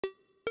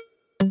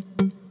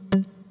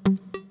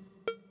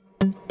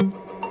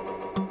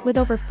With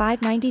over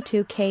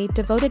 592K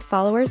devoted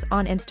followers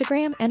on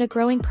Instagram and a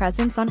growing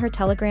presence on her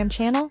Telegram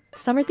channel,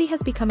 Samruddhi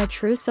has become a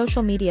true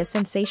social media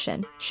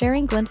sensation,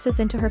 sharing glimpses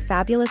into her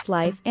fabulous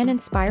life and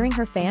inspiring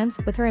her fans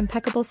with her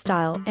impeccable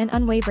style and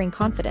unwavering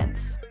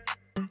confidence.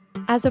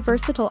 As a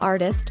versatile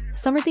artist,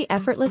 Samruddhi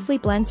effortlessly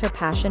blends her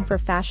passion for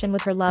fashion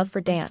with her love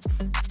for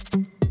dance.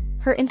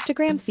 Her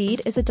Instagram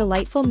feed is a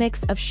delightful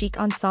mix of chic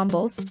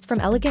ensembles,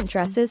 from elegant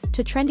dresses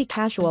to trendy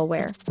casual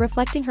wear,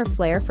 reflecting her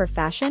flair for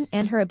fashion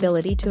and her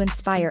ability to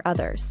inspire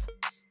others.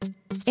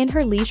 In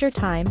her leisure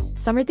time,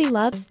 Samruddhi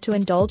loves to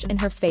indulge in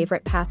her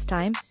favorite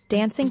pastime,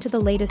 dancing to the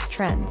latest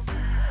trends.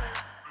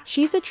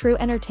 She's a true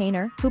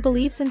entertainer who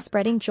believes in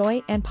spreading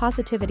joy and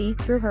positivity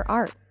through her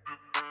art.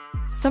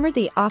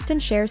 Samruddhi often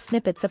shares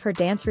snippets of her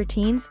dance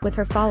routines with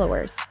her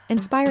followers,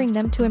 inspiring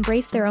them to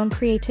embrace their own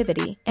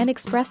creativity and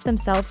express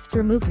themselves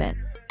through movement.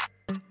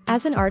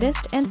 As an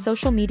artist and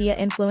social media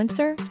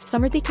influencer,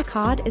 Samruddhi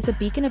Kakade is a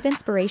beacon of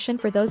inspiration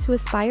for those who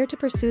aspire to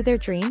pursue their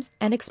dreams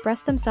and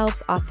express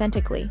themselves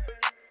authentically.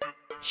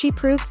 She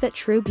proves that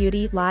true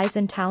beauty lies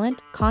in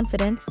talent,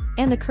 confidence,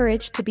 and the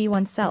courage to be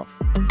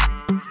oneself.